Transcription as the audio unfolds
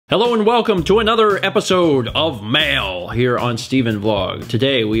Hello and welcome to another episode of Mail here on Stephen Vlog.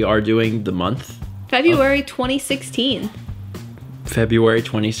 Today we are doing the month February 2016. February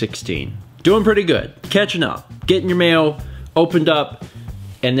 2016. Doing pretty good. Catching up. Getting your mail opened up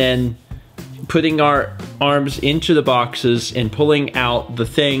and then putting our arms into the boxes and pulling out the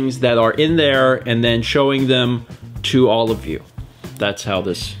things that are in there and then showing them to all of you. That's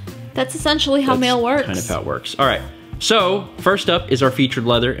essentially how mail works. Kind of how it works. All right. So, first up is our featured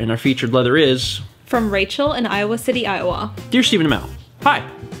letter, and our featured letter is... from Rachel in Iowa City, Iowa. Dear StephenMail, hi,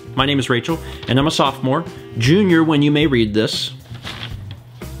 my name is Rachel, and I'm a sophomore, junior when you may read this.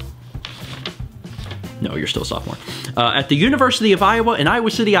 No, you're still a sophomore. At the University of Iowa in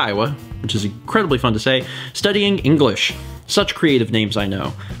Iowa City, Iowa, which is incredibly fun to say, studying English. Such creative names, I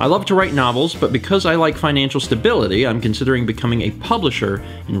know. I love to write novels, but because I like financial stability, I'm considering becoming a publisher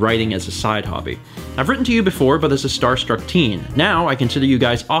and writing as a side hobby. I've written to you before, but as a starstruck teen. Now, I consider you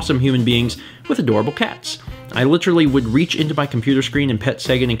guys awesome human beings with adorable cats. I literally would reach into my computer screen and pet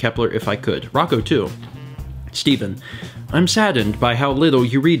Sagan and Kepler if I could. Rocco, too. Stephen, I'm saddened by how little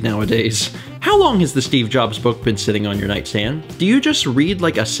you read nowadays. How long has the Steve Jobs book been sitting on your nightstand? Do you just read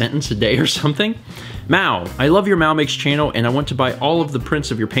like a sentence a day or something? Mao, I love your Mao Makes channel and I want to buy all of the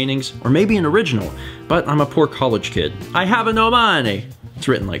prints of your paintings, or maybe an original, but I'm a poor college kid. I have no money. It's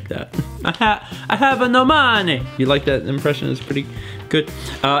written like that. I have no money. You like that impression? It's pretty good.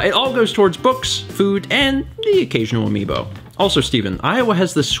 It all goes towards books, food, and the occasional amiibo. Also, Stephen, Iowa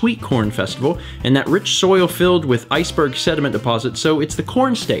has the Sweet Corn Festival and that rich soil filled with iceberg sediment deposits, so it's the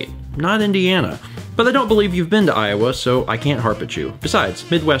corn state, not Indiana. But I don't believe you've been to Iowa, so I can't harp at you.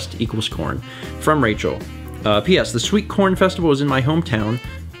 Besides, Midwest equals corn. From Rachel. P.S. The Sweet Corn Festival is in my hometown,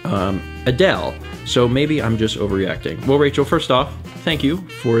 Adele, so maybe I'm just overreacting. Well, Rachel, first off, thank you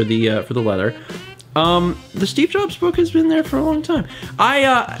for the letter. The Steve Jobs book has been there for a long time.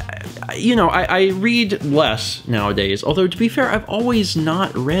 I read less nowadays, although to be fair, I've always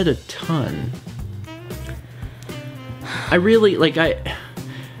not read a ton. I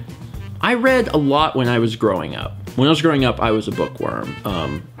read a lot when I was growing up. When I was growing up, I was a bookworm.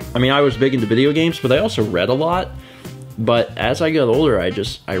 I was big into video games, but I also read a lot. But as I got older,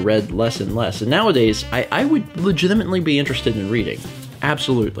 I read less and less. And nowadays, I would legitimately be interested in reading.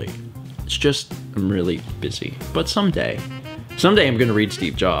 Absolutely. It's just, I'm really busy. But someday I'm going to read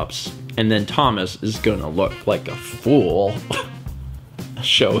Steve Jobs. And then Thomas is going to look like a fool.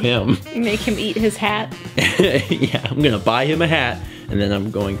 Show him. Make him eat his hat. Yeah, I'm going to buy him a hat. And then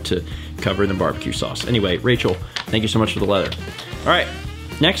I'm going to cover it in barbecue sauce. Anyway, Rachel, thank you so much for the letter. All right,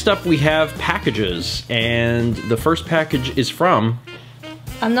 next up we have packages. And the first package is from...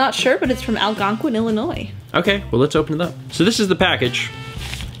 I'm not sure, but it's from Algonquin, Illinois. Okay, well, let's open it up. So this is the package.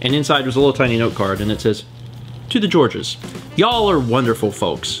 And inside was a little tiny note card, and it says, "To the Georges, y'all are wonderful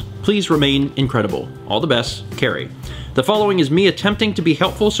folks. Please remain incredible. All the best, Carrie. The following is me attempting to be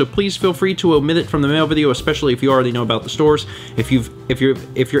helpful, so please feel free to omit it from the mail video, especially if you already know about the stores. If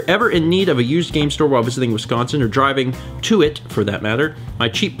you're ever in need of a used game store while visiting Wisconsin, or driving to it, for that matter, my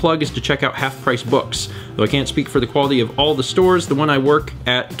cheap plug is to check out Half Price Books. Though I can't speak for the quality of all the stores, the one I work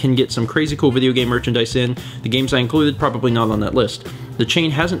at can get some crazy cool video game merchandise in. The games I included, probably not on that list. The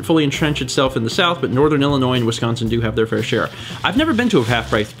chain hasn't fully entrenched itself in the South, but Northern Illinois and Wisconsin do have their fair share. I've never been to a Half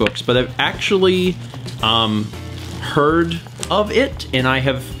Price Books, but I've actually heard of it, and I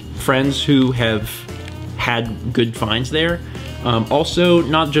have friends who have had good finds there. Also,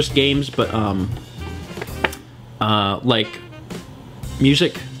 not just games, but like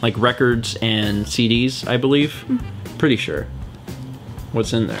music, like records and CDs, I believe. Pretty sure.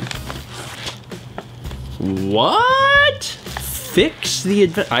 What's in there? What? Fix the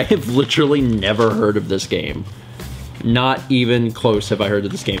Adventure. I have literally never heard of this game. Not even close have I heard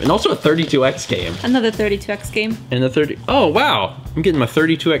of this game. And also a 32X game. Another 32X game. And a oh, wow. I'm getting my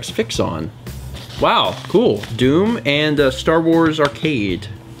 32X fix on. Wow, cool. Doom and Star Wars Arcade.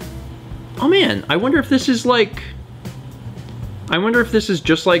 Oh man, I wonder if this is like... I wonder if this is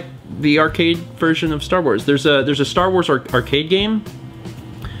just like the arcade version of Star Wars. There's a Star Wars arcade game.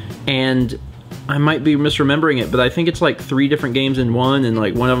 And I might be misremembering it, but I think it's like 3 different games in one, and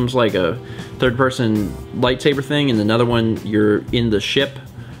like one of them's like a third-person lightsaber thing, and another one you're in the ship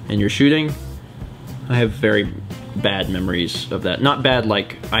and you're shooting. I have very bad memories of that. Not bad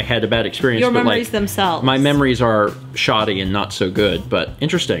like I had a bad experience, Your but memories like themselves. My memories are shoddy and not so good, but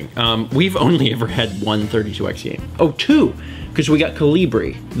interesting. We've only ever had one 32X game. Oh, 2! Because we got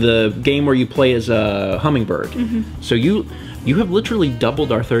Calibri, the game where you play as a hummingbird. So you have literally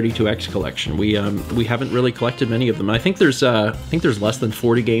doubled our 32X collection. We haven't really collected many of them. I think there's less than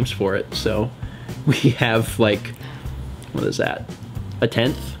 40 games for it. So we have like, what is that?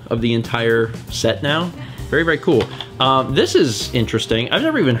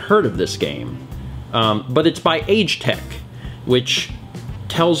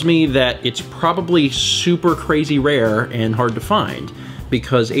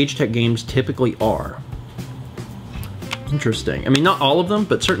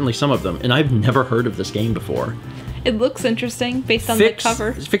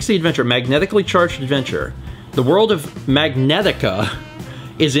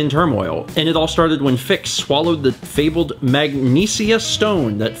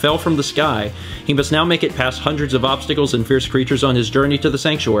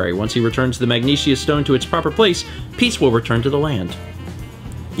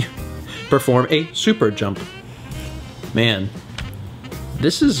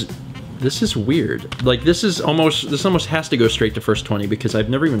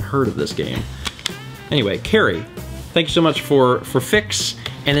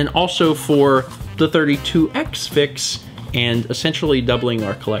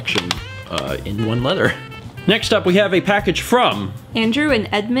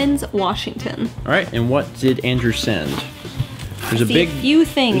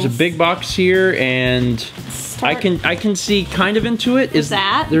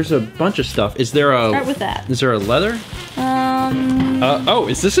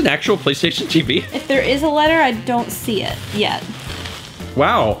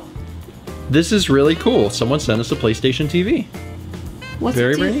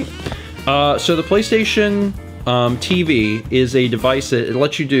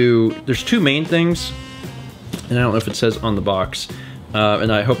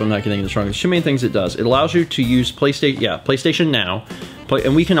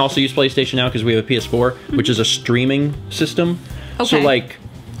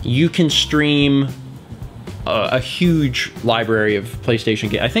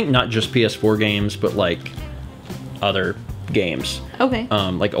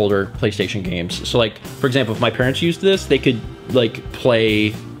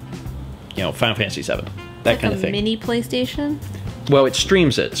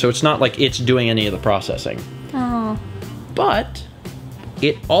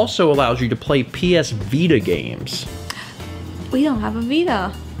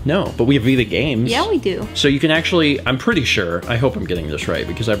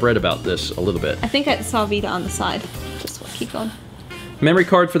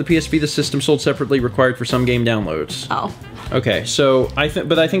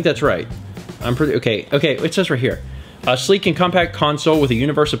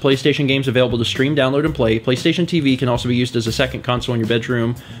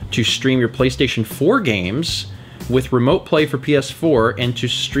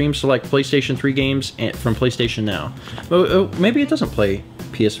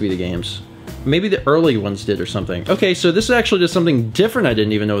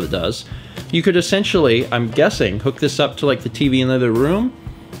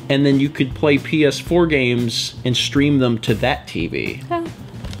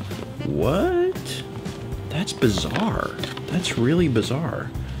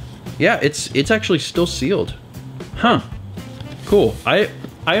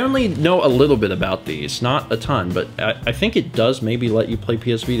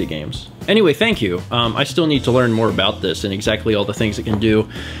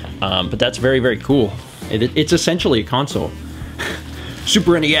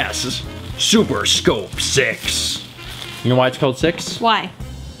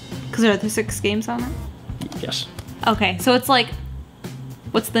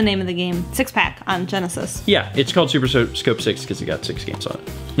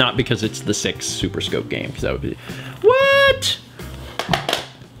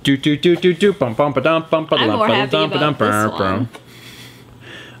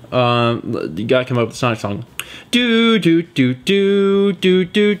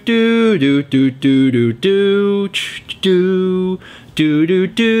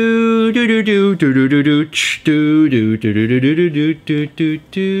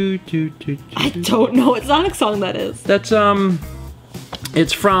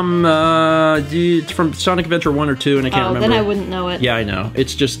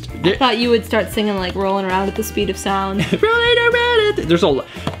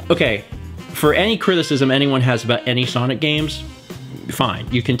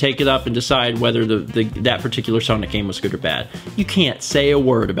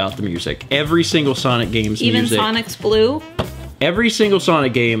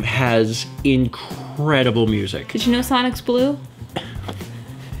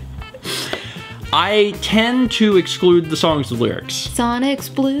 I tend to exclude the songs with lyrics. Sonic's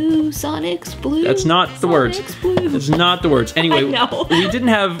blue, Sonic's blue. That's not the words. Blue. It's not the words. Anyway, I know. we didn't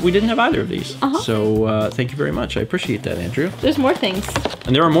have either of these. So thank you very much. I appreciate that, Andrew. There's more things.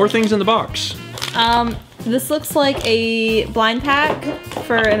 And there are more things in the box. This looks like a blind pack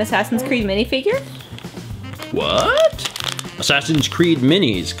for an Assassin's Creed minifigure. What? Assassin's Creed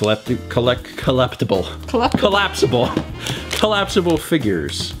minis, collapsible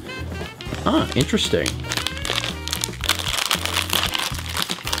figures. Huh, interesting.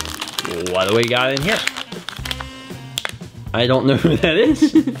 What do we got in here? I don't know who that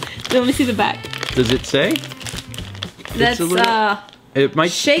is. Let me see the back. Does it say? That's it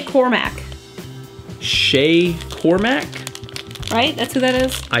might. Shay Cormac. Shay Cormac? Right? That's who that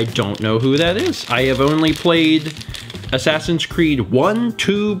is? I don't know who that is. I have only played Assassin's Creed 1,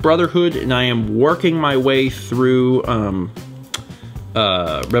 2, Brotherhood, and I am working my way through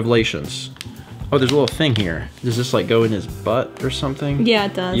Revelations. Oh, there's a little thing here. Does this like go in his butt or something? Yeah,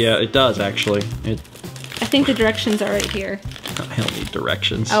 it does. Yeah, it does actually. I think the directions are right here. I don't need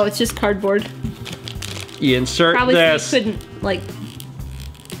directions. Oh, it's just cardboard. You insert Probably this. So you couldn't like.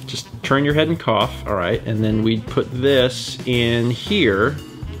 Just turn your head and cough. All right, and then we put this in here.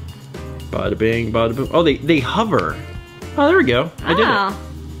 Bada bing, bada boom. Oh, they hover. Oh, there we go. I did it.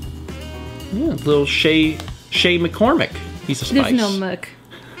 Yeah, little Shay McCormick. He's a spice. There's no muck.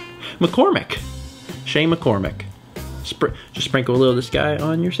 McCormick. Shay McCormick. Just sprinkle a little of this guy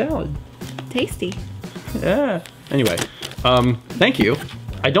on your salad. Tasty. Yeah. Anyway, thank you.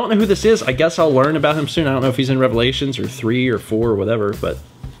 I don't know who this is. I guess I'll learn about him soon. I don't know if he's in Revelations or 3 or 4 or whatever, but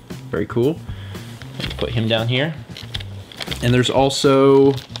very cool. Put him down here. And there's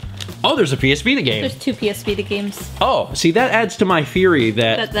also... Oh, there's a PS Vita game. There's 2 PS Vita games. Oh, see, that adds to my theory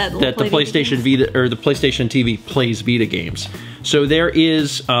that the PlayStation Vita or the PlayStation TV plays Vita games. So there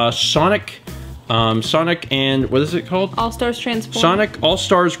is Sonic and what is it called? All Stars Transformed. Sonic All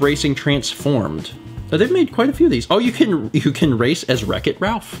Stars Racing Transformed. Oh, they've made quite a few of these. Oh, you can race as Wreck-It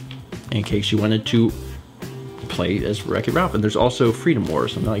Ralph, in case you wanted to play as Wreck-It Ralph. And there's also Freedom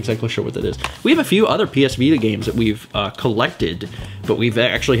Wars. I'm not exactly sure what that is. We have a few other PS Vita games that we've collected, but we've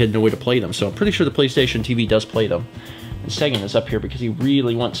actually had no way to play them. So I'm pretty sure the PlayStation TV does play them. And Sagan is up here because he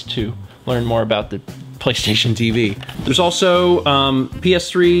really wants to learn more about the PlayStation TV. There's also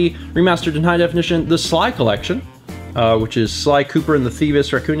PS3 Remastered in High Definition, the Sly Collection, which is Sly Cooper and the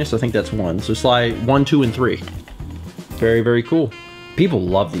Thieves Raccoonus. I think that's 1. So Sly 1, 2, and 3. Very, very cool. People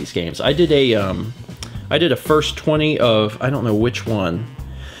love these games. I did a first 20 of, I don't know which one.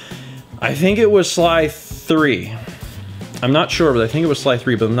 I think it was Sly 3. I'm not sure, but I think it was Sly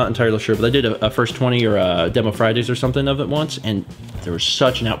 3, but I'm not entirely sure. But I did a first 20 or a Demo Fridays or something of it once, and there was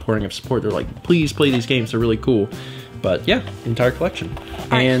such an outpouring of support. They're like, please play these games, they're really cool. But yeah, entire collection.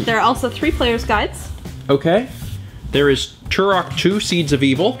 And there are also 3 players' guides. Okay. There is Turok 2, Seeds of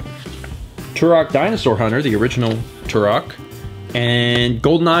Evil, Turok Dinosaur Hunter, the original Turok, and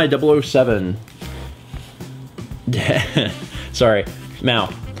GoldenEye 007. Sorry,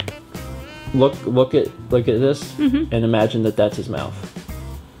 Mal. Look at this and imagine that that's his mouth.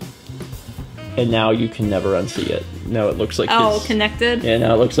 And now you can never unsee it. Now it looks like connected? Yeah,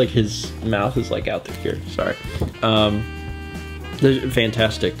 now it looks like his mouth is like out through here. Sorry. There's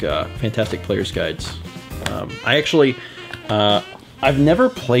fantastic player's guides. I actually, I've never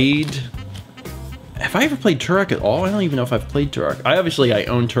played... Have I ever played Turok at all? I don't even know if I've played Turok. I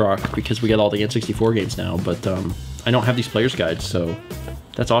own Turok because we got all the N64 games now, but I don't have these player's guides, so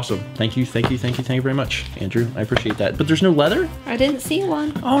that's awesome. Thank you very much, Andrew. I appreciate that. But there's no leather? I didn't see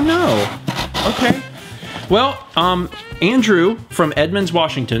one. Oh no. Okay. Well, Andrew from Edmonds,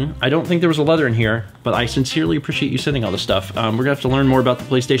 Washington. I don't think there was a leather in here, but I sincerely appreciate you sending all this stuff. We're gonna have to learn more about the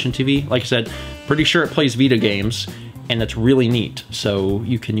PlayStation TV. Like I said, pretty sure it plays Vita games, and that's really neat. So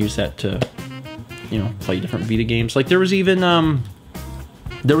you can use that to, you know, play different Vita games. Like there was even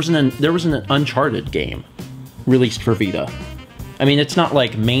there was an Uncharted game released for Vita. I mean, it's not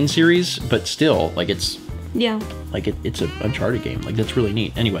like main series, but still, like it's it's an Uncharted game. Like that's really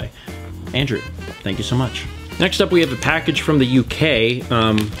neat. Anyway, Andrew, thank you so much. Next up, we have a package from the UK.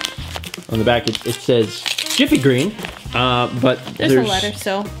 On the back, it says Jiffy Green, but there's a letter.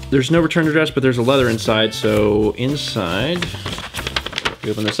 So there's no return address, but there's a letter inside. So inside,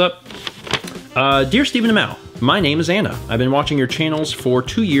 we open this up. Dear Stephen and Mal, my name is Anna. I've been watching your channels for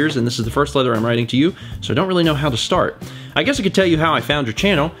 2 years, and this is the first letter I'm writing to you, so I don't really know how to start. I guess I could tell you how I found your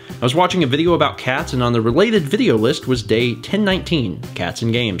channel. I was watching a video about cats, and on the related video list was day 1019, Cats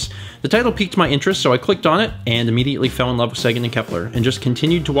and Games. The title piqued my interest, so I clicked on it, and immediately fell in love with Sagan and Kepler, and just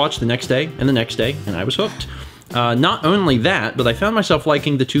continued to watch the next day, and I was hooked. Not only that, but I found myself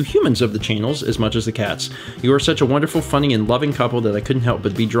liking the two humans of the channels as much as the cats. You are such a wonderful, funny, and loving couple that I couldn't help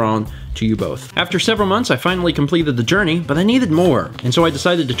but be drawn to you both. After several months, I finally completed the journey, but I needed more, and so I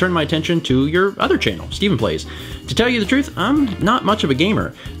decided to turn my attention to your other channel, Stephen Plays. To tell you the truth, I'm not much of a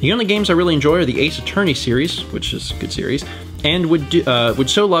gamer. The only games I really enjoy are the Ace Attorney series, which is a good series, and would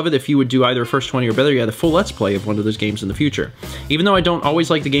so love it if you would do either a First 20 or better yet, a full Let's Play of one of those games in the future. Even though I don't always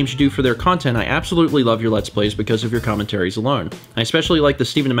like the games you do for their content, I absolutely love your Let's Plays because of your commentaries alone. I especially like the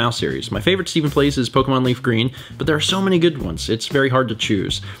StephenMail series. My favorite Stephen Plays is Pokemon Leaf Green, but there are so many good ones, it's very hard to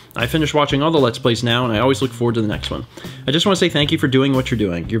choose. I finished watching all the Let's Plays now, and I always look forward to the next one. I just want to say thank you for doing what you're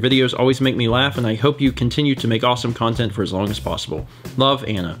doing. Your videos always make me laugh, and I hope you continue to make awesome content for as long as possible. Love,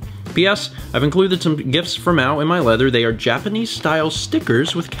 Anna. P.S. I've included some gifts for Mao in my leather. They are Japanese-style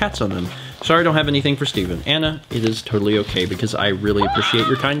stickers with cats on them. Sorry I don't have anything for Stephen. Anna, it is totally okay because I really appreciate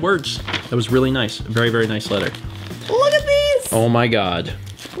your kind words. That was really nice. A very, very nice letter. Look at these! Oh my god.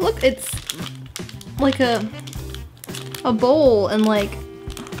 Look, it's like a bowl and like...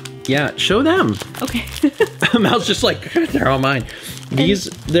 Yeah, show them. Okay. Mal's just like, they're all mine. These,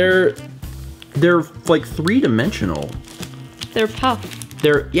 they're like three-dimensional. They're puff.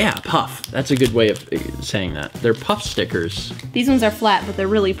 Yeah, puff. That's a good way of saying that. They're puff stickers. These ones are flat, but they're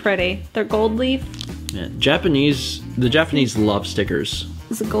really pretty. They're gold leaf. Yeah, the Japanese love stickers.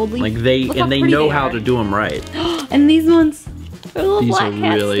 Is it gold leaf? Like they know how to do them right. And these ones, they're little These black are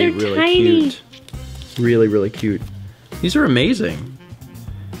cats. really, They're really tiny. cute. Really, really cute. These are amazing.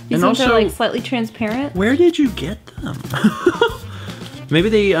 These ones are like slightly transparent. Where did you get them? Maybe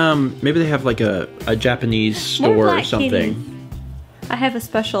they have like a Japanese store or something. Kitty. I have a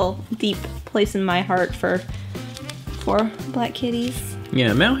special deep place in my heart for black kitties.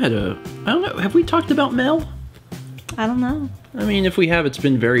 Yeah, Mel had I don't know, have we talked about Mel? I don't know. I mean, if we have, it's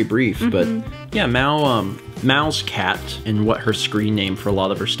been very brief, but yeah, Mal's cat and what her screen name for a lot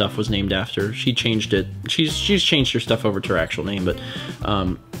of her stuff was named after. She changed it. She's changed her stuff over to her actual name, but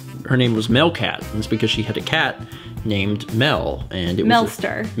her name was Melcat, and it's because she had a cat named Mel, and it was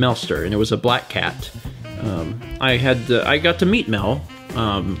Melster, and it was a black cat. I got to meet Mel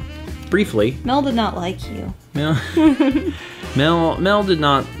briefly. Mel did not like you. Mel did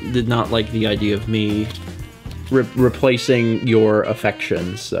not like the idea of me replacing your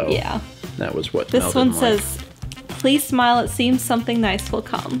affection. So yeah, that was what this one says. Please smile. It seems something nice will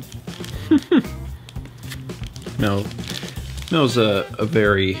come. Mel's a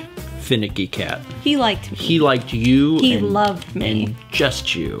very finicky cat. He liked me. He liked you. He loved me. And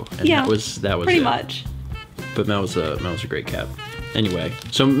just you. And yeah, that was pretty it. much. But Mao was a great cat. Anyway,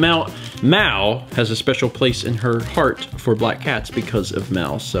 so Mao has a special place in her heart for black cats because of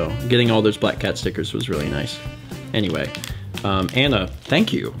Mel. So getting all those black cat stickers was really nice. Anyway, Anna,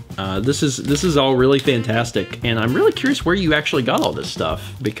 thank you. This is all really fantastic, and I'm really curious where you actually got all this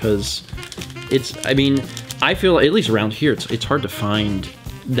stuff because I mean, I feel at least around here it's hard to find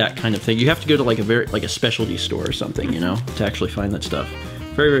that kind of thing. You have to go to like a specialty store or something, you know, to actually find that stuff.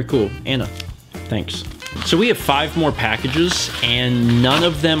 Very, very cool. Anna, thanks. So we have 5 more packages, and none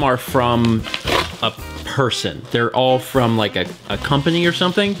of them are from a person. They're all from like a company or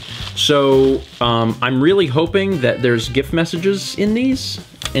something. So I'm really hoping that there's gift messages in these,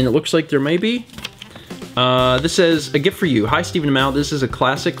 and it looks like there may be. This says, a gift for you. Hi, StephenMail. This is a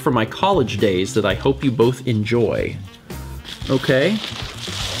classic from my college days that I hope you both enjoy. Okay.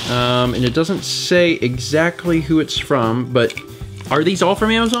 And it doesn't say exactly who it's from, but are these all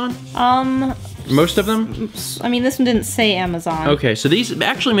from Amazon? Most of them? I mean, this one didn't say Amazon. Okay, so these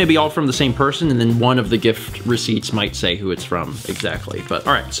actually may be all from the same person, and then one of the gift receipts might say who it's from exactly. But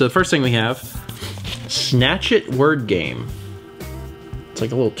all right, so the first thing we have, Snatch It word game. It's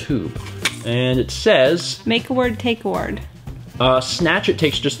like a little tube. And it says... Make a word, take a word. Snatch It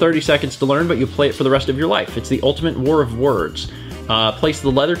takes just 30 seconds to learn, but you play it for the rest of your life. It's the ultimate war of words. Place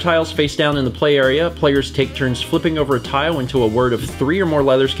the leather tiles face down in the play area. Players take turns flipping over a tile until a word of 3 or more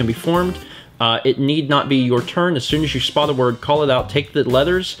letters can be formed. It need not be your turn. As soon as you spot a word, call it out, take the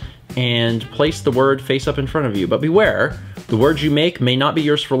letters, and place the word face up in front of you. But beware, the words you make may not be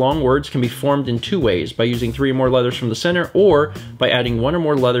yours for long. Words can be formed in 2 ways, by using 3 or more letters from the center, or by adding 1 or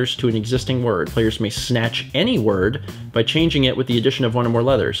more letters to an existing word. Players may snatch any word by changing it with the addition of 1 or more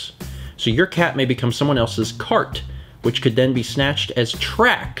letters. So your cat may become someone else's cart, which could then be snatched as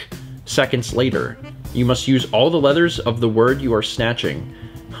track seconds later. You must use all the letters of the word you are snatching.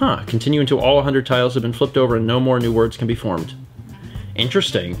 Continue until all 100 tiles have been flipped over and no more new words can be formed.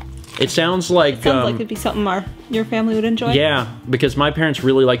 Interesting. It sounds like... Sounds like it'd be something your family would enjoy. Yeah, because my parents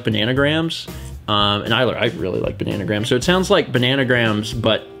really like bananagrams, and I really like bananagrams. So it sounds like bananagrams,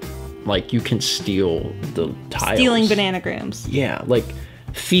 but Like, you can steal the tiles. Stealing bananagrams. Yeah, like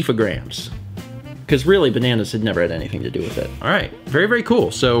FIFA-grams. Because really, bananas had never had anything to do with it. All right, very, very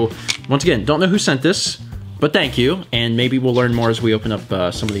cool. So, once again, don't know who sent this, but thank you. And maybe we'll learn more as we open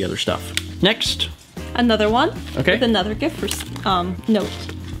up some of the other stuff. Next. Another one. Okay. With another gift for note.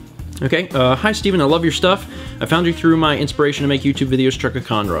 Okay. Hi, Stephen. I love your stuff. I found you through my inspiration to make YouTube videos, Trucker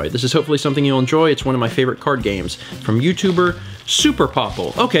Conroy. This is hopefully something you'll enjoy. It's one of my favorite card games. From YouTuber Super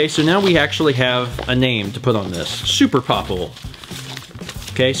Popple. Okay, so now we actually have a name to put on this. Super Popple.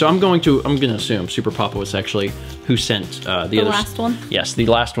 Okay, so I'm gonna assume Super Popple was actually who sent the last one? Yes, the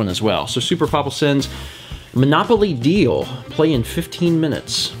last one as well. So Super Popple sends Monopoly Deal. Play in 15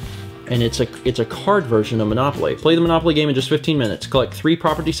 minutes. And it's a card version of Monopoly. Play the Monopoly game in just 15 minutes. Collect 3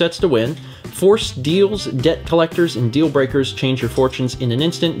 property sets to win. Force deals, debt collectors, and deal breakers. Change your fortunes in an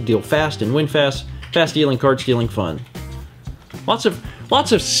instant. Deal fast and win fast. Fast dealing, card stealing fun. Lots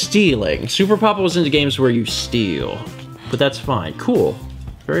of stealing. Super Popple was into games where you steal, but that's fine. Cool.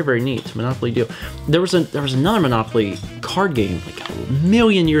 Very, very neat. Monopoly Deal. There was another Monopoly card game like a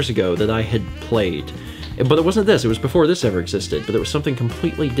million years ago that I had played. But it wasn't this. It was before this ever existed. But it was something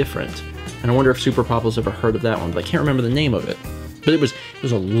completely different. And I wonder if Super Popple's ever heard of that one. But I can't remember the name of it. But it was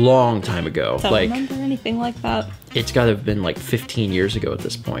a long time ago. Don't remember anything like that. It's got to have been like 15 years ago at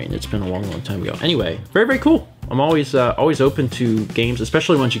this point. It's been a long, long time ago. Anyway, very, very cool. I'm always open to games,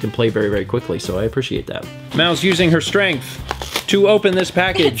 especially ones you can play very, very quickly. So I appreciate that. Mal's using her strength to open this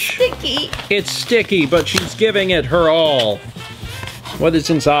package. It's sticky. It's sticky, but she's giving it her all. What is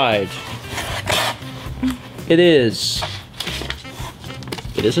inside? It is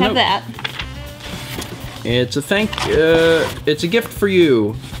a note. Have that. It's a gift for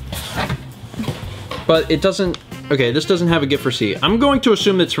you. But it doesn't, okay, this doesn't have a gift for C. I'm going to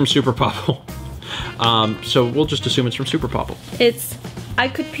assume it's from Super Popple. So we'll just assume it's from Super Popple. It's I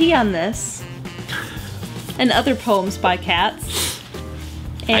Could Pee on This. And other poems by cats.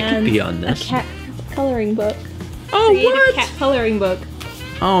 And I Could Pee on This. A cat coloring book. Oh, Creative what? cat coloring book.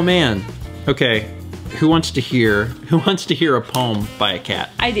 Oh man. Okay. Who wants to hear a poem by a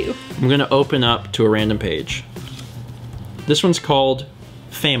cat? I do. I'm gonna open up to a random page. This one's called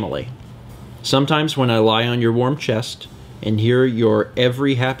Family. Sometimes when I lie on your warm chest and hear your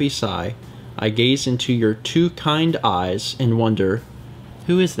every happy sigh, I gaze into your 2 kind eyes and wonder,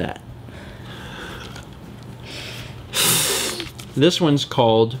 who is that? This one's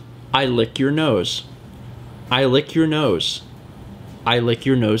called I Lick Your Nose. I lick your nose. I lick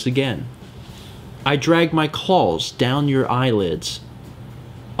your nose again. I drag my claws down your eyelids.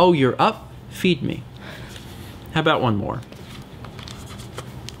 Oh, you're up? Feed me. How about one more?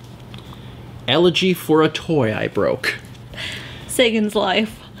 Elegy for a toy I broke. Sagan's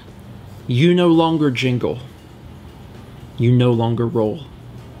life. You no longer jingle. You no longer roll.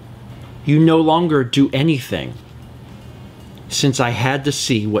 You no longer do anything. Since I had to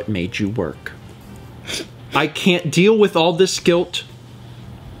see what made you work. I can't deal with all this guilt.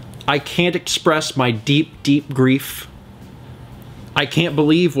 I can't express my deep, deep grief. I can't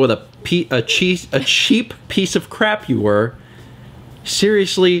believe what a cheap piece of crap you were.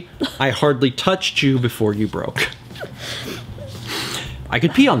 Seriously, I hardly touched you before you broke. I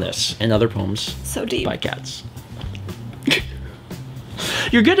Could Pee on This and other poems so deep. by cats.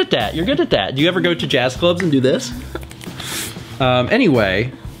 You're good at that. You're good at that. Do you ever go to jazz clubs and do this?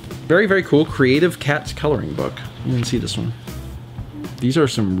 Anyway, very, very cool. Creative Cats Coloring Book. You didn't see this one. These are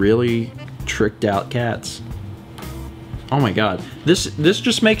some really tricked out cats. Oh my god. This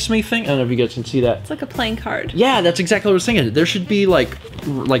just makes me think, I don't know if you guys can see that. It's like a playing card. Yeah, that's exactly what I was thinking. There should be like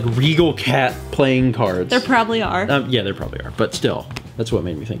regal cat playing cards. There probably are. Yeah, there probably are. But still, that's what it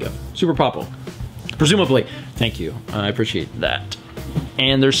made me think of. Super Popple. Presumably. Thank you. I appreciate that.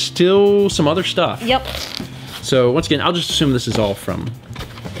 And there's still some other stuff. Yep. So once again, I'll just assume this is all from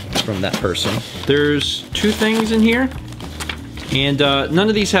that person. There's 2 things in here. And none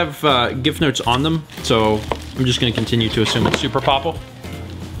of these have gift notes on them, so I'm just going to continue to assume it's Super Popple.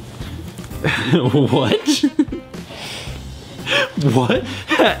 What? What?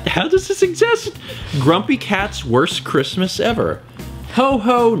 How does this exist? Grumpy Cat's Worst Christmas Ever. Ho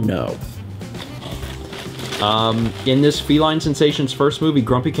ho no. In this Feline Sensation's first movie,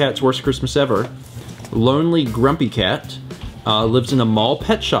 Grumpy Cat's Worst Christmas Ever, lonely Grumpy Cat lives in a mall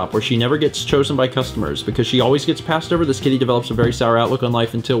pet shop where she never gets chosen by customers. Because she always gets passed over, this kitty develops a very sour outlook on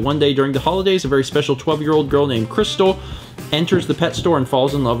life until one day during the holidays, a very special 12-year-old girl named Crystal enters the pet store and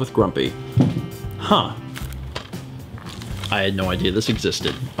falls in love with Grumpy. Huh. I had no idea this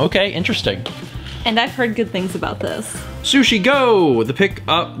existed. Okay, interesting. And I've heard good things about this. Sushi Go! The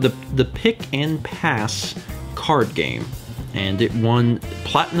pick and pass card game. and it won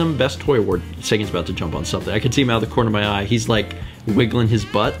Platinum Best Toy Award. Sagan's about to jump on something. I can see him out of the corner of my eye. He's like wiggling his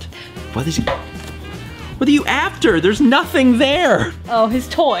butt. What is he? What are you after? There's nothing there. Oh, his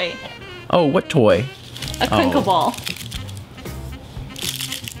toy. Oh, what toy? A crinkle ball.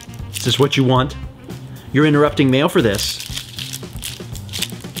 Is this what you want? You're interrupting mail for this.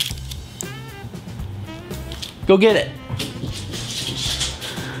 Go get it.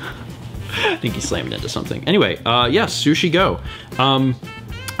 I think he slammed into something. Anyway, yes, Sushi Go.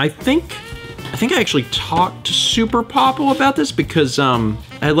 I think I actually talked to Super Popple about this because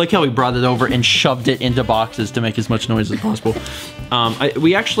I like how he brought it over and shoved it into boxes to make as much noise as possible. I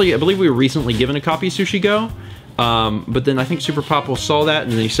believe we were recently given a copy of Sushi Go, but then I think Super Popple saw that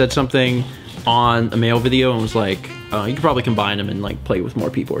and then he said something on a mail video and was like, you could probably combine them and like play with more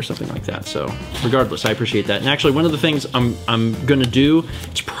people or something like that. So regardless, I appreciate that. And actually one of the things I'm gonna do,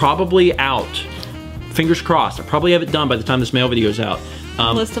 it's probably out, fingers crossed, I'll probably have it done by the time this mail video is out.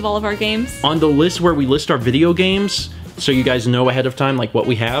 List of all of our games? On the list where we list our video games, so you guys know ahead of time like what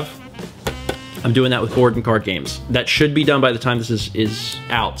we have, I'm doing that with board and card games. That should be done by the time this is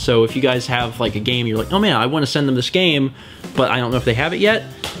out. So if you guys have like a game, you're like, oh man, I want to send them this game, but I don't know if they have it yet,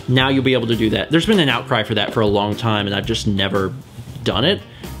 now you'll be able to do that. There's been an outcry for that for a long time, and I've just never done it.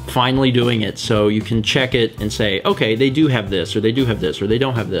 Finally doing it, so you can check it and say, okay, they do have this, or they do have this, or they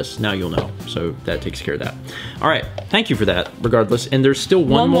don't have this. Now you'll know. So that takes care of that. All right, thank you for that, regardless. And there's still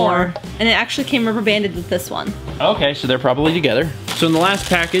one more. And it actually came rubber banded with this one. Okay, so they're probably together. So in the last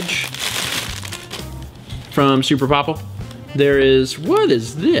package from Super Popple, there is, what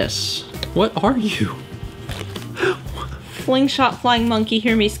is this? What are you? Slingshot flying monkey,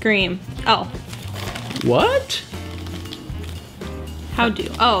 hear me scream. Oh. What? How do?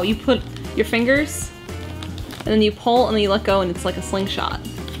 Oh, you put your fingers, and then you pull, and then you let go, and it's like a slingshot.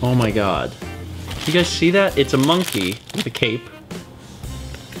 Oh my god. You guys see that? It's a monkey with a cape.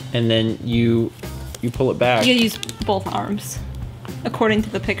 And then you pull it back. You gotta use both arms, according to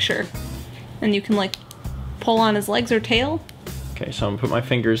the picture. And you can like pull on his legs or tail. Okay, so I'm gonna put my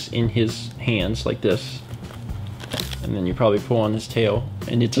fingers in his hands like this. And then you probably pull on his tail,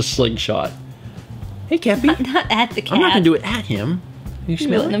 and it's a slingshot. Hey, Cappy. Not at the cat. I'm not gonna do it at him. You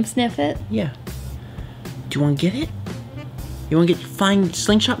smell letting it? him sniff it? Yeah. Do you want to get it? You want to get your flying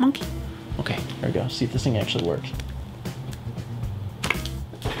slingshot monkey? Okay, there we go. See if this thing actually works.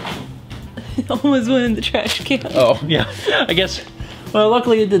 It almost went in the trash can. Oh, yeah. I guess. Well,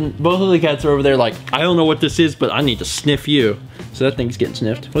 luckily it didn't. Both of the cats are over there like, I don't know what this is, but I need to sniff you. So that thing's getting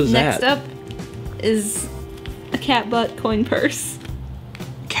sniffed. What is that? Next up is a cat butt coin purse.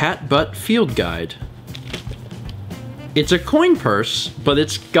 Cat butt field guide. It's a coin purse, but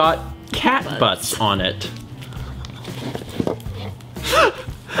it's got cat butts on it.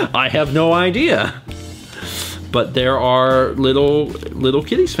 I have no idea. But there are little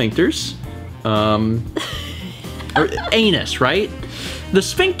kitty sphincters. Or anus, right? The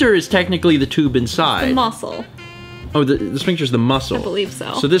sphincter is technically the tube inside. The muscle. Oh, the sphincter's the muscle. I believe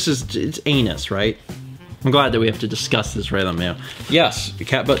so. So this is, it's anus, right? I'm glad that we have to discuss this right on mail. Yes, the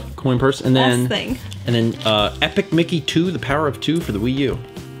cat butt coin purse, and then Epic Mickey 2, the Power of 2 for the Wii U.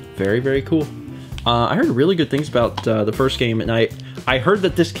 Very, very cool. I heard really good things about the first game, and I heard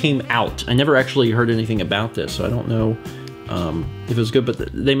that this came out. I never actually heard anything about this, so I don't know if it was good, but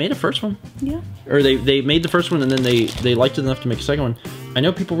they made a first one. Yeah. Or they made the first one, and then they liked it enough to make a second one. I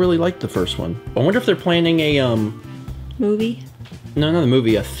know people really liked the first one. I wonder if they're planning a movie? No, not a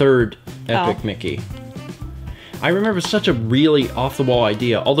movie, a third Epic Mickey. I remember such a really off-the-wall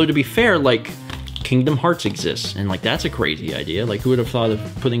idea. Although, to be fair, like, Kingdom Hearts exists, and, like, that's a crazy idea. Like, who would have thought of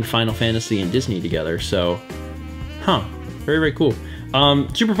putting Final Fantasy and Disney together? So, huh. Very, very cool.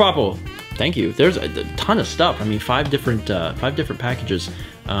 Super Popple, thank you. There's a ton of stuff. I mean, 5 different packages.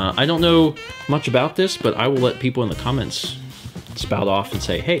 I don't know much about this, but I will let people in the comments spout off and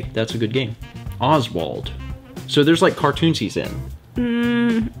say, hey, that's a good game. Oswald. So there's, like, cartoons he's in.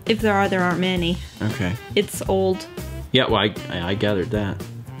 If there aren't many. Okay. It's old. Yeah, well, I gathered that.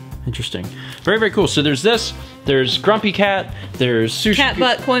 Interesting. Very, very cool. So there's this, there's Grumpy Cat, there's Sushi... Cat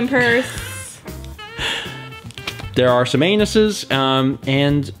butt coin purse. There are some anuses,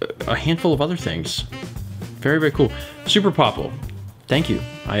 and a handful of other things. Very, very cool. Super Popple, thank you.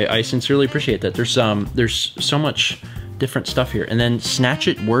 I sincerely appreciate that. There's so much different stuff here. And then Snatch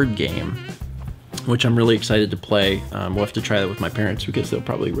It word game, which I'm really excited to play. We'll have to try that with my parents because they'll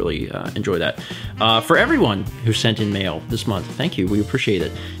probably really enjoy that. For everyone who sent in mail this month, thank you. We appreciate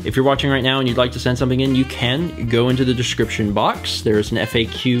it. If you're watching right now and you'd like to send something in, you can go into the description box. There's an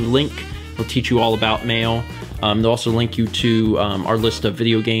FAQ link. It'll teach you all about mail. They'll also link you to our list of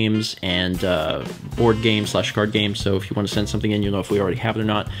video games and board games / card games, so if you want to send something in, you'll know if we already have it or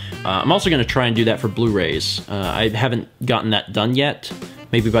not. I'm also going to try and do that for Blu-rays. I haven't gotten that done yet.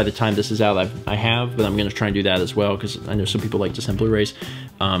 Maybe by the time this is out, I have, but I'm going to try and do that as well, because I know some people like to send Blu-rays.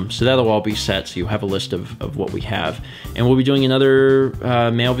 So that'll all be set, so you'll have a list of what we have. And we'll be doing another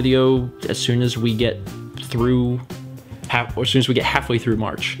mail video as soon as we get through, or as soon as we get halfway through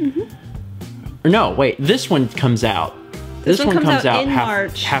March. Or no, wait, this one comes out. This one comes out in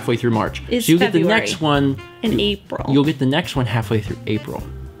March. Halfway through March. Is so you'll February. get the next one In April. You'll get the next one halfway through April.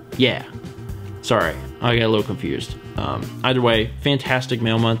 Yeah. Sorry, I got a little confused. Either way, fantastic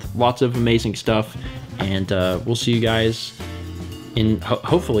mail month. Lots of amazing stuff. And we'll see you guys in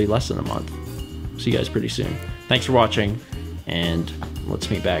hopefully less than a month. See you guys pretty soon. Thanks for watching. And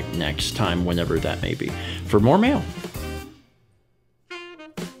let's meet back next time, whenever that may be, for more mail.